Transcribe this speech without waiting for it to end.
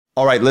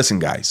All right, listen,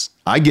 guys,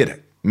 I get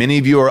it. Many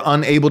of you are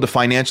unable to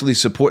financially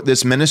support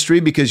this ministry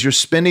because you're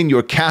spending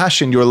your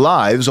cash and your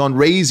lives on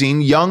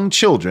raising young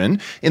children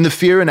in the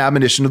fear and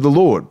admonition of the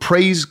Lord.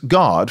 Praise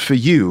God for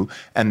you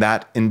and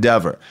that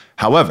endeavor.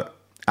 However,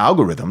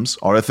 algorithms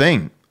are a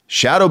thing.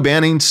 Shadow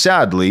banning,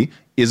 sadly,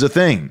 is a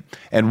thing.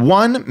 And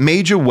one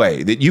major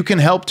way that you can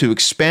help to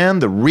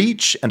expand the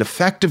reach and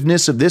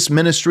effectiveness of this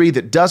ministry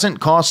that doesn't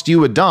cost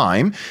you a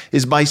dime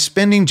is by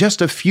spending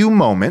just a few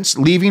moments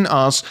leaving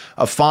us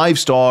a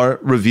 5-star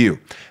review.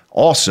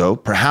 Also,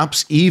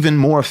 perhaps even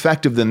more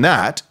effective than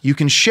that, you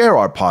can share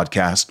our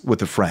podcast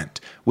with a friend.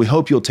 We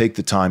hope you'll take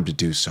the time to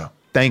do so.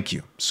 Thank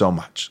you so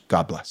much.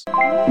 God bless.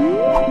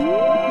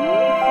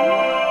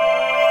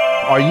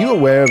 Are you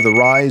aware of the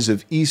rise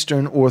of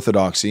Eastern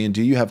Orthodoxy, and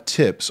do you have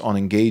tips on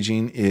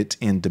engaging it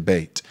in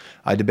debate?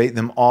 I debate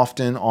them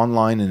often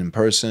online and in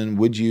person.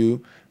 Would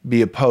you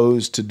be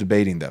opposed to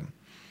debating them?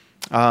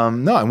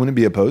 No, I wouldn't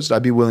be opposed.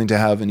 I'd be willing to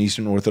have an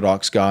Eastern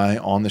Orthodox guy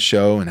on the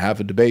show and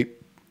have a debate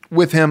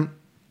with him.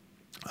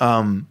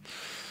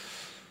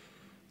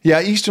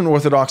 Eastern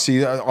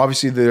Orthodoxy,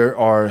 obviously there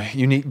are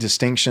unique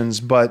distinctions,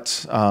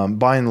 but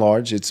by and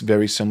large, it's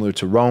very similar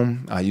to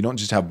Rome. You don't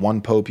just have one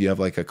pope, you have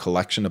like a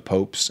collection of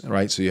popes,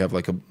 right? So you have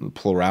like a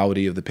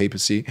plurality of the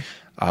papacy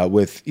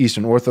with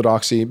Eastern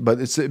Orthodoxy, but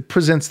it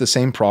presents the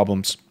same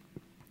problems.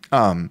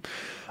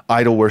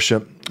 Idol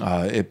worship,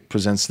 it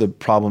presents the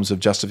problems of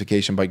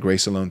justification by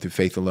grace alone, through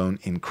faith alone,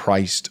 in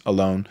Christ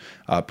alone,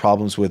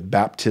 problems with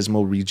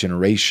baptismal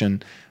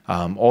regeneration,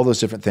 all those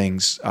different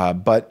things.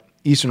 But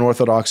Eastern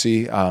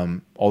Orthodoxy,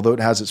 although it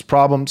has its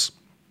problems,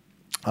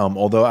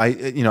 although I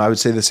would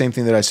say the same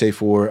thing that I say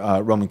for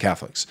Roman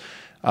Catholics.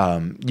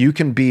 You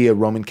can be a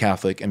Roman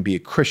Catholic and be a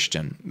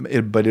Christian,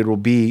 but it will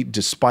be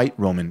despite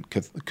Roman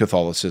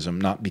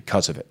Catholicism, not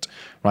because of it,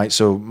 right?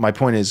 So my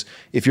point is,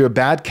 if you're a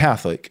bad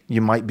Catholic,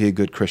 you might be a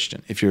good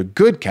Christian. If you're a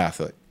good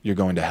Catholic, you're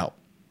going to hell.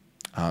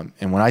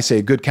 And when I say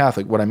a good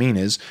Catholic, what I mean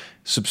is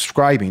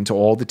subscribing to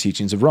all the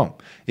teachings of Rome.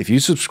 If you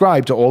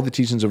subscribe to all the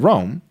teachings of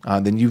Rome,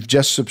 then you've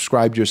just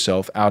subscribed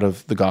yourself out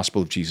of the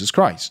gospel of Jesus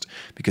Christ.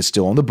 Because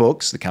still in the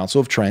books, the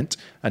Council of Trent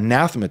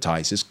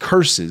anathematizes,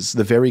 curses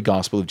the very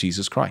gospel of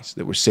Jesus Christ,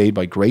 that we're saved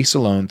by grace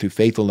alone, through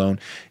faith alone,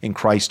 in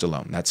Christ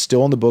alone. That's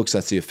still in the books.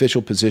 That's the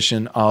official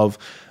position of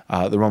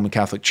the Roman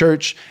Catholic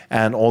Church.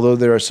 And although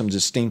there are some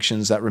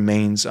distinctions, that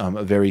remains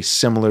a very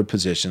similar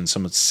position,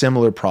 some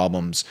similar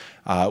problems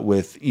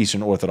with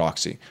Eastern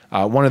Orthodoxy.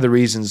 One of the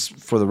reasons,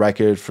 for the record,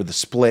 for the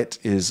split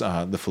is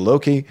the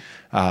Filoque.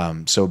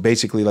 So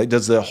basically, like,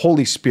 does the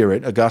Holy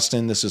Spirit,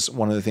 Augustine, this is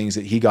one of the things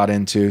that he got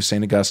into,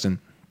 St. Augustine,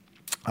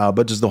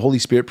 but does the Holy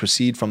Spirit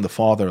proceed from the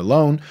Father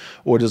alone,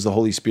 or does the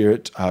Holy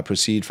Spirit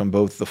proceed from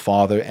both the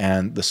Father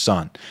and the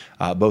Son?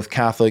 Both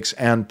Catholics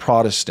and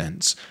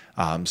Protestants,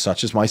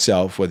 such as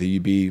myself, whether you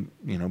be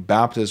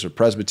Baptist or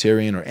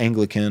Presbyterian or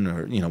Anglican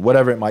or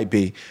whatever it might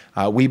be,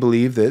 we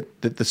believe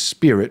that the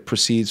Spirit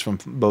proceeds from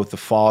both the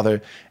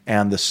Father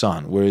and the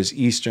Son, whereas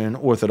Eastern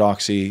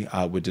Orthodoxy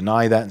would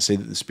deny that and say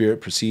that the Spirit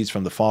proceeds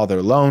from the Father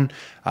alone.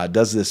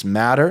 Does this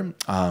matter?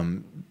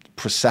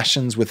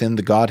 Processions within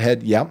the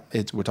Godhead,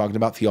 we're talking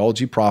about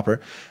theology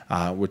proper.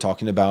 We're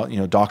talking about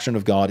doctrine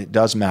of God. It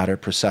does matter.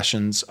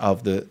 Processions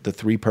of the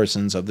three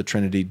persons of the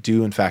Trinity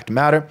do in fact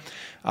matter.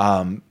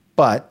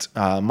 But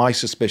my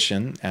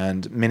suspicion,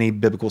 and many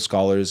biblical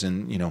scholars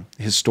and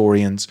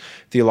historians,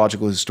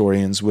 theological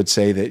historians, would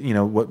say that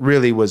what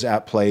really was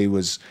at play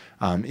was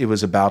it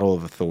was a battle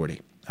of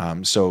authority.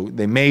 So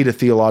they made a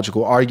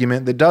theological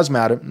argument that does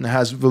matter and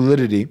has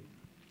validity.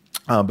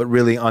 But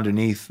really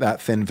underneath that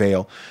thin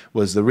veil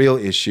was the real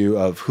issue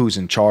of who's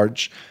in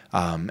charge.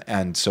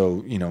 And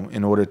so,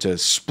 in order to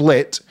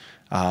split,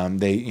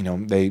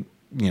 they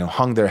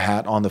hung their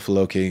hat on the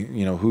Filoque.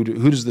 Who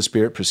does the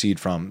Spirit proceed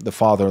from? The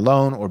Father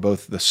alone, or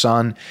both the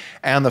Son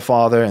and the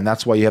Father? And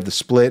that's why you have the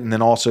split. And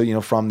then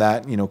also, from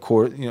that,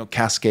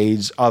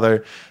 cascades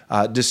other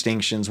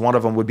distinctions. One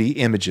of them would be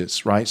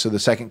images, right? So the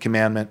second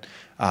commandment,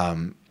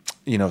 Rome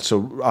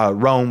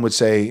would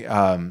say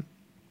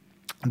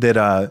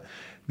that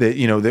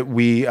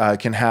we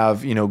can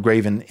have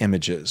graven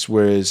images,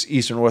 whereas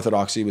Eastern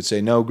Orthodoxy would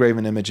say no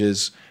graven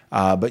images,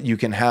 but you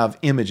can have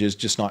images,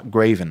 just not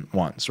graven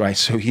ones, right?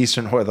 So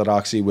Eastern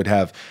Orthodoxy would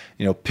have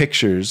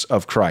pictures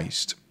of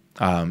Christ,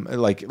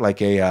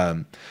 like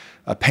a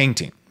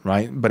painting,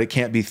 right? But it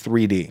can't be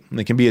 3D.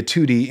 It can be a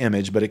 2D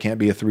image, but it can't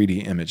be a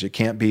 3D image. It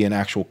can't be an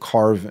actual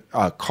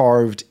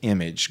carved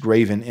image,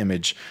 graven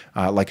image,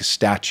 like a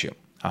statue.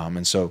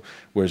 And so,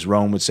 whereas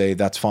Rome would say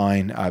that's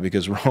fine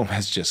because Rome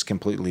has just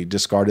completely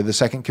discarded the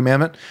second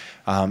commandment.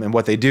 And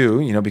what they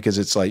do, because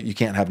it's like you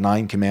can't have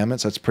 9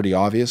 commandments, that's pretty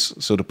obvious.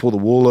 So to pull the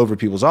wool over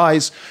people's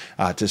eyes,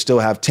 to still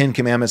have 10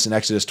 commandments in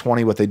Exodus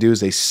 20, what they do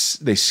is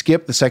they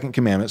skip the second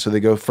commandment. So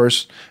they go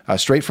first,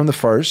 straight from the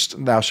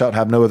first, thou shalt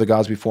have no other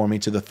gods before me,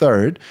 to the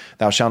third,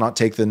 thou shalt not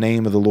take the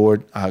name of the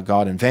Lord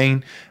God in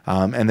vain.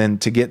 And then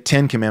to get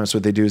 10 commandments,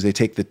 what they do is they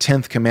take the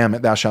 10th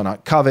commandment, thou shalt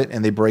not covet,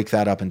 and they break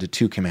that up into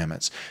 2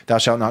 commandments. Thou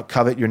shalt shalt not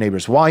covet your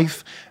neighbor's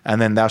wife,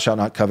 and then thou shalt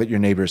not covet your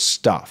neighbor's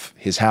stuff,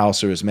 his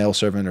house or his male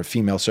servant or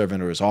female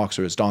servant or his ox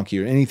or his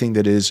donkey or anything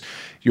that is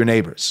your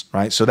neighbor's,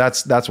 right? So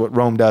that's what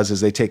Rome does,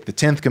 is they take the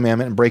 10th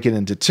commandment and break it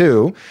into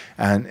two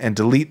and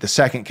delete the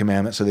second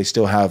commandment, so they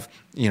still have,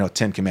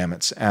 10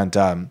 commandments.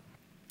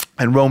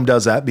 And Rome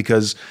does that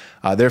because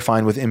they're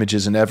fine with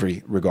images in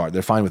every regard.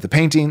 They're fine with the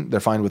painting. They're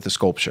fine with the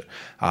sculpture.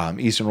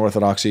 Eastern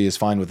Orthodoxy is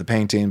fine with the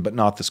painting, but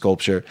not the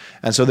sculpture.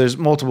 And so there's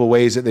multiple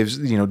ways that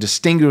they've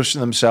distinguished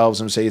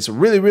themselves and say it's a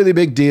really, really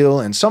big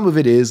deal. And some of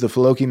it is. The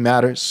Philoque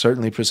matters.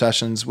 Certainly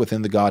processions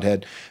within the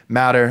Godhead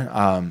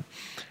matter.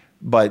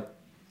 But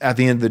at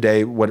the end of the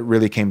day, what it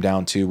really came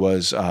down to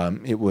was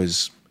it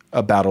was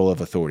a battle of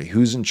authority.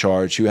 Who's in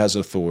charge? Who has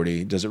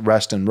authority? Does it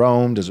rest in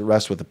Rome? Does it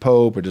rest with the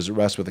Pope? Or does it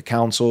rest with the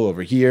council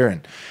over here?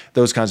 And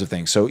those kinds of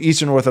things. So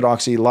Eastern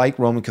Orthodoxy, like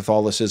Roman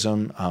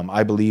Catholicism,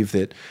 I believe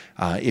that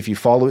if you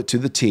follow it to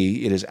the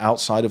T, it is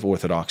outside of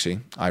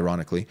Orthodoxy,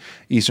 ironically.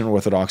 Eastern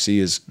Orthodoxy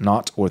is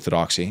not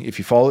Orthodoxy. If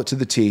you follow it to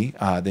the T,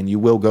 then you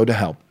will go to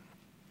hell.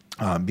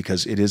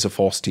 Because it is a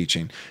false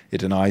teaching. It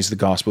denies the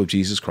gospel of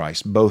Jesus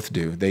Christ. Both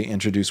do. They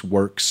introduce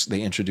works.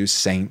 They introduce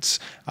saints,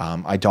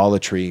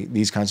 idolatry,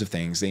 these kinds of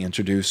things. They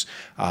introduce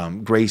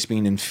grace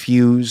being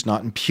infused,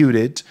 not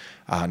imputed,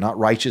 not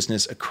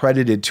righteousness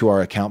accredited to our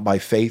account by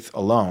faith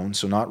alone.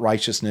 So not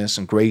righteousness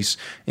and grace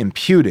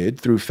imputed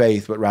through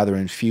faith, but rather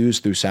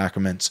infused through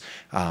sacraments.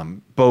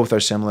 Both are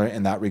similar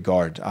in that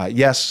regard.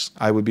 Yes,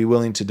 I would be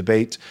willing to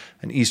debate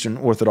an Eastern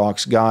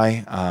Orthodox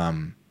guy.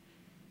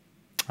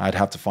 I'd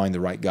have to find the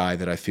right guy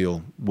that I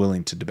feel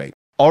willing to debate.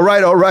 All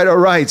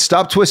right.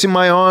 Stop twisting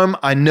my arm.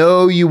 I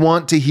know you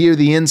want to hear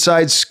the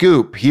inside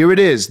scoop. Here it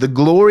is, the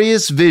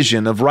glorious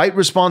vision of Right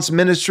Response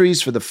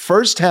Ministries for the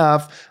first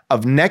half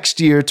of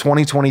next year,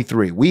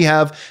 2023. We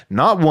have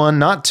not one,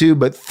 not two,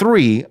 but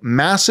three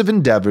massive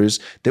endeavors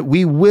that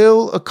we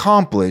will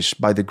accomplish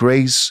by the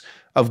grace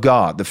of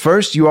God. The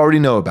first you already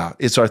know about.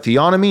 It's our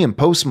Theonomy and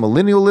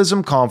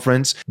Postmillennialism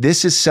Conference.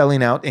 This is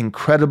selling out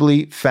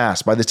incredibly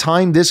fast. By the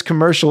time this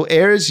commercial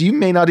airs, you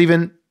may not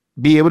even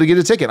be able to get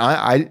a ticket.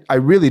 I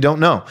really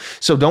don't know.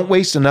 So don't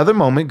waste another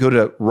moment. Go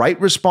to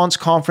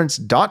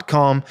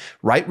rightresponseconference.com,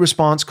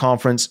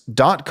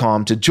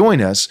 rightresponseconference.com to join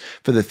us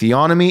for the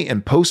Theonomy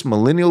and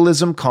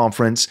Postmillennialism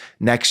Conference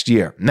next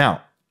year.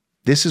 Now,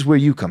 this is where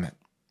you come in.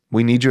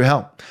 We need your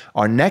help.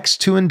 Our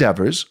next two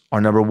endeavors are,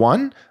 number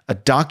one, a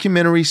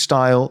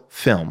documentary-style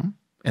film,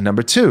 and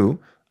number two,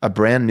 a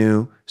brand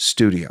new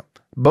studio.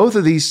 Both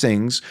of these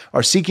things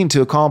are seeking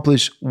to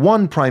accomplish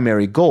one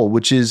primary goal,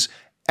 which is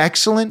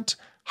excellent,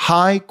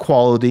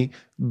 high-quality,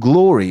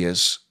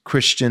 glorious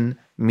Christian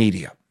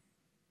media.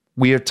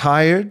 We are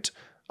tired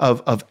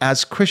of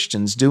as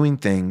Christians, doing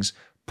things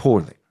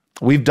poorly.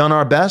 We've done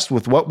our best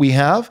with what we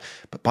have,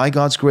 but by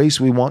God's grace,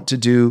 we want to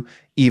do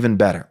even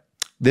better.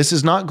 This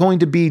is not going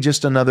to be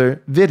just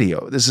another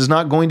video. This is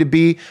not going to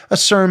be a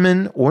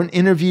sermon or an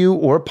interview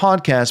or a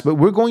podcast, but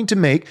we're going to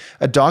make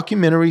a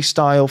documentary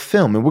style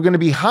film. And we're going to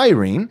be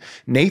hiring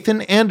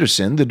Nathan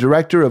Anderson, the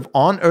director of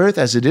On Earth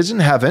as It Is in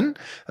Heaven,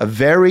 a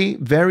very,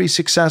 very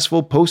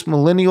successful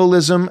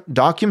post-millennialism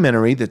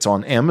documentary that's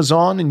on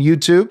Amazon and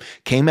YouTube,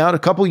 came out a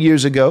couple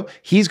years ago.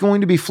 He's going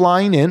to be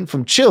flying in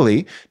from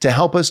Chile to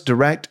help us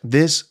direct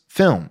this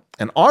film.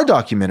 And our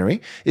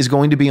documentary is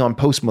going to be on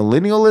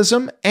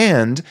postmillennialism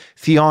and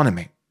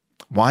theonomy,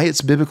 why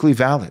it's biblically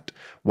valid,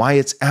 why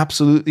it's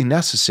absolutely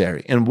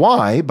necessary, and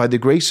why, by the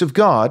grace of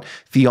God,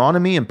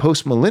 theonomy and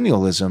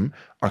postmillennialism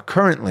are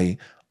currently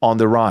on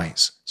the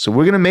rise. So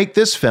we're going to make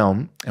this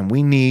film, and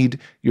we need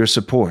your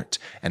support.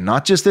 And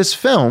not just this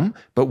film,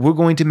 but we're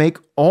going to make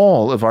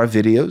all of our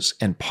videos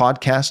and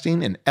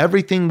podcasting and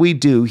everything we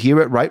do here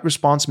at Right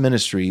Response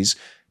Ministries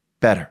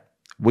better.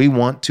 We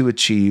want to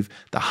achieve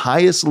the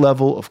highest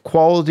level of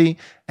quality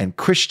and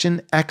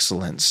Christian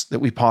excellence that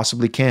we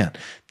possibly can.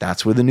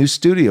 That's where the new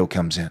studio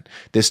comes in.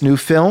 This new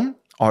film,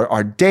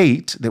 our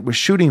date that we're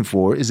shooting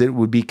for, is that it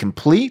would be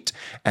complete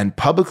and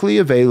publicly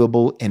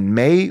available in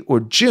May or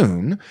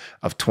June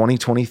of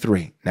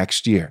 2023,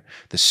 next year.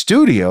 The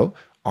studio,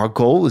 our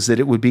goal is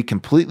that it would be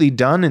completely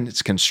done in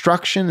its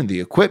construction and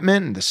the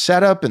equipment and the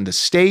setup and the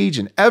stage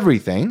and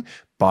everything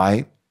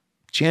by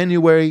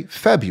January,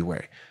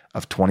 February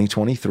of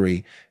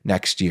 2023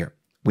 next year.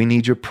 We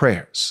need your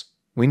prayers.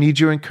 We need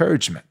your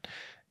encouragement.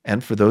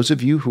 And for those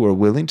of you who are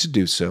willing to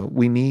do so,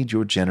 we need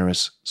your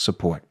generous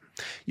support.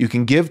 You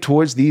can give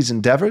towards these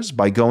endeavors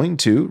by going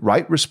to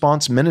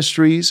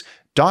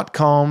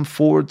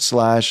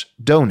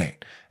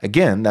rightresponseministries.com/donate.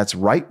 Again, that's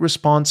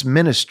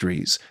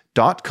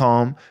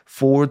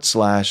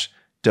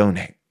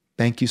rightresponseministries.com/donate.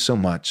 Thank you so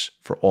much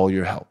for all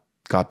your help.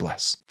 God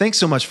bless. Thanks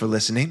so much for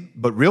listening.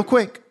 But real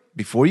quick,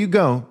 before you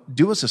go,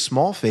 do us a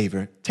small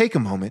favor, take a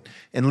moment,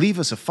 and leave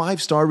us a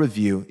 5-star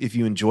review if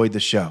you enjoyed the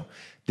show.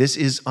 This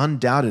is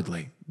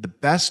undoubtedly the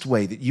best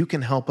way that you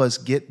can help us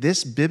get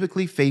this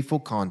biblically faithful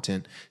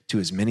content to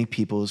as many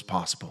people as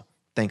possible.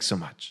 Thanks so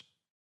much.